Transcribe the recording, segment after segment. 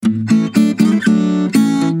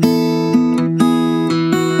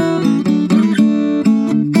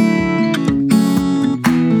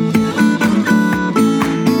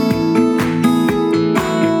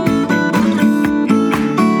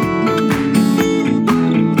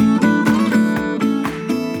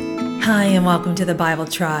welcome to the Bible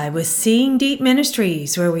Tribe with Seeing Deep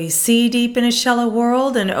Ministries, where we see deep in a shallow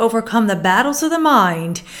world and overcome the battles of the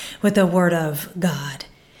mind with the Word of God.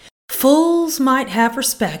 Fools might have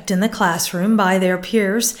respect in the classroom by their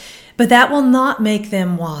peers, but that will not make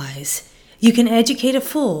them wise. You can educate a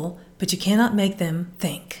fool, but you cannot make them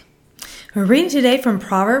think. We're reading today from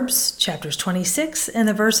Proverbs chapters 26, and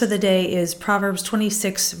the verse of the day is Proverbs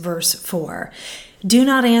 26, verse 4. Do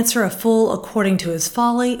not answer a fool according to his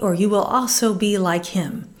folly, or you will also be like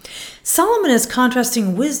him. Solomon is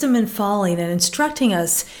contrasting wisdom and folly and instructing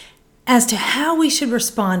us as to how we should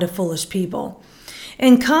respond to foolish people.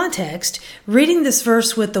 In context, reading this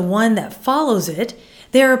verse with the one that follows it,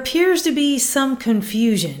 there appears to be some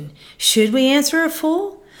confusion. Should we answer a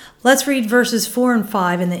fool? Let's read verses 4 and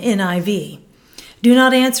 5 in the NIV. Do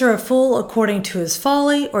not answer a fool according to his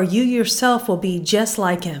folly, or you yourself will be just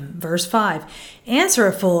like him. Verse 5. Answer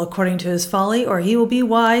a fool according to his folly, or he will be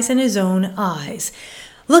wise in his own eyes.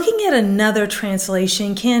 Looking at another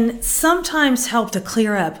translation can sometimes help to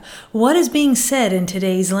clear up what is being said in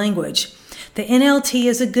today's language. The NLT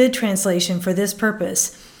is a good translation for this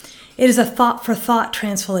purpose. It is a thought-for-thought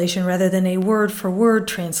translation rather than a word-for-word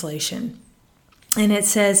translation. And it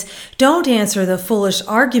says, don't answer the foolish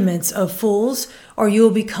arguments of fools, or you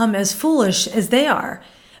will become as foolish as they are.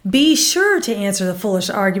 Be sure to answer the foolish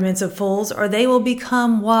arguments of fools, or they will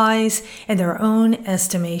become wise in their own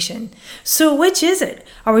estimation. So which is it?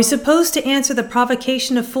 Are we supposed to answer the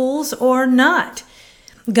provocation of fools or not?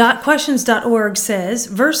 GotQuestions.org says,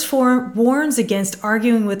 verse 4 warns against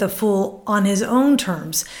arguing with a fool on his own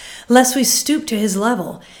terms, lest we stoop to his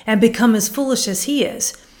level and become as foolish as he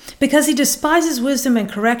is. Because he despises wisdom and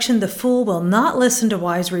correction, the fool will not listen to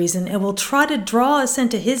wise reason and will try to draw us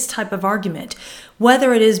into his type of argument,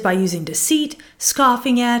 whether it is by using deceit,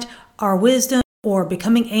 scoffing at our wisdom, or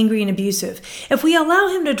becoming angry and abusive. If we allow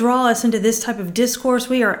him to draw us into this type of discourse,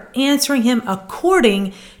 we are answering him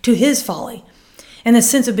according to his folly, in the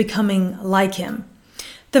sense of becoming like him.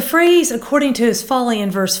 The phrase, according to his folly,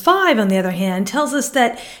 in verse 5, on the other hand, tells us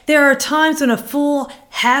that there are times when a fool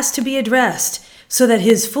has to be addressed, so that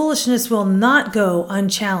his foolishness will not go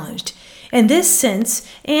unchallenged. In this sense,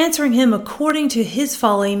 answering him according to his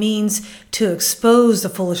folly means to expose the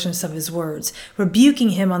foolishness of his words, rebuking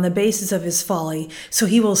him on the basis of his folly, so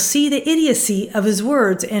he will see the idiocy of his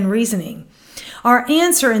words and reasoning. Our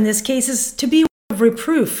answer in this case is to be of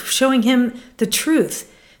reproof, showing him the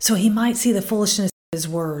truth, so he might see the foolishness of his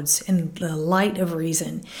words in the light of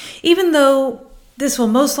reason. Even though this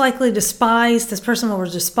person will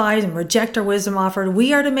despise and reject our wisdom offered,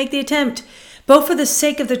 we are to make the attempt, both for the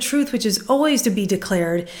sake of the truth which is always to be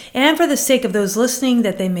declared, and for the sake of those listening,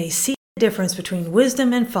 that they may see the difference between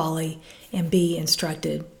wisdom and folly and be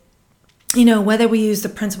instructed. Whether we use the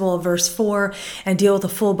principle of verse 4 and deal with a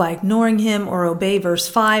fool by ignoring him, or obey verse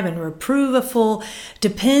 5 and reprove a fool,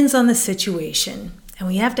 depends on the situation. And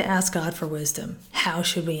we have to ask God for wisdom. How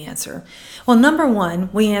should we answer? Well, number one,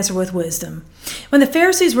 we answer with wisdom. When the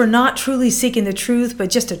Pharisees were not truly seeking the truth, but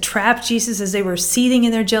just to trap Jesus as they were seething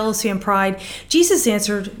in their jealousy and pride, Jesus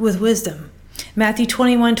answered with wisdom. Matthew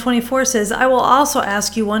 21:24 says, I will also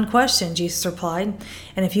ask you one question, Jesus replied,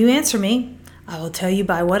 and if you answer me, I will tell you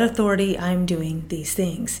by what authority I am doing these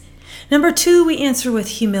things. Number two, we answer with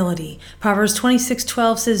humility. Proverbs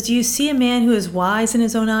 26:12 says, do you see a man who is wise in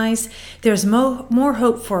his own eyes? There is more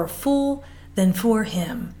hope for a fool than for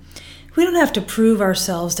him. We don't have to prove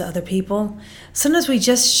ourselves to other people. Sometimes we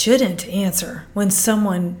just shouldn't answer when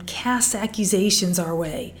someone casts accusations our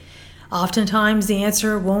way. Oftentimes the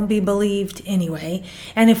answer won't be believed anyway,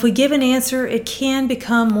 and if we give an answer, it can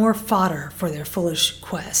become more fodder for their foolish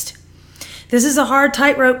quest. This is a hard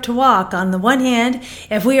tightrope to walk. On the one hand,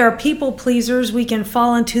 if we are people pleasers, we can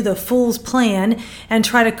fall into the fool's plan and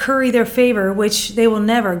try to curry their favor, which they will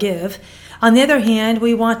never give. On the other hand,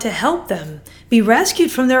 we want to help them be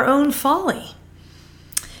rescued from their own folly.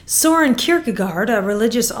 Soren Kierkegaard, a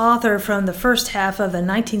religious author from the first half of the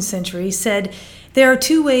 19th century, said, there are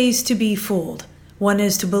two ways to be fooled. One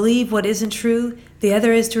is to believe what isn't true. The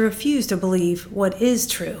other is to refuse to believe what is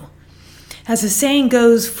true. As the saying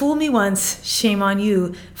goes, fool me once, shame on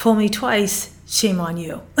you. Fool me twice, shame on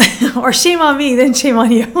you. Or shame on me, then shame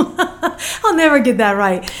on you. I'll never get that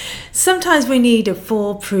right. Sometimes we need to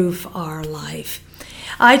foolproof our life.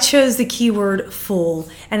 I chose the keyword fool,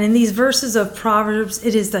 and in these verses of Proverbs,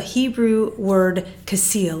 it is the Hebrew word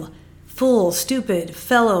kasil. Fool, stupid,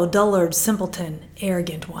 fellow, dullard, simpleton,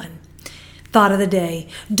 arrogant one. Thought of the day,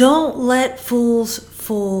 don't let fools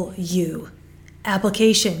fool you.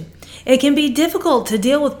 Application. It can be difficult to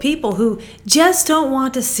deal with people who just don't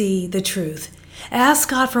want to see the truth. Ask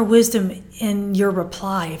God for wisdom in your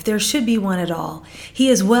reply, if there should be one at all. He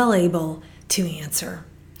is well able to answer.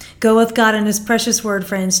 Go with God and His precious word,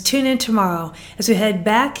 friends. Tune in tomorrow as we head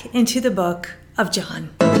back into the book of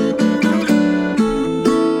John.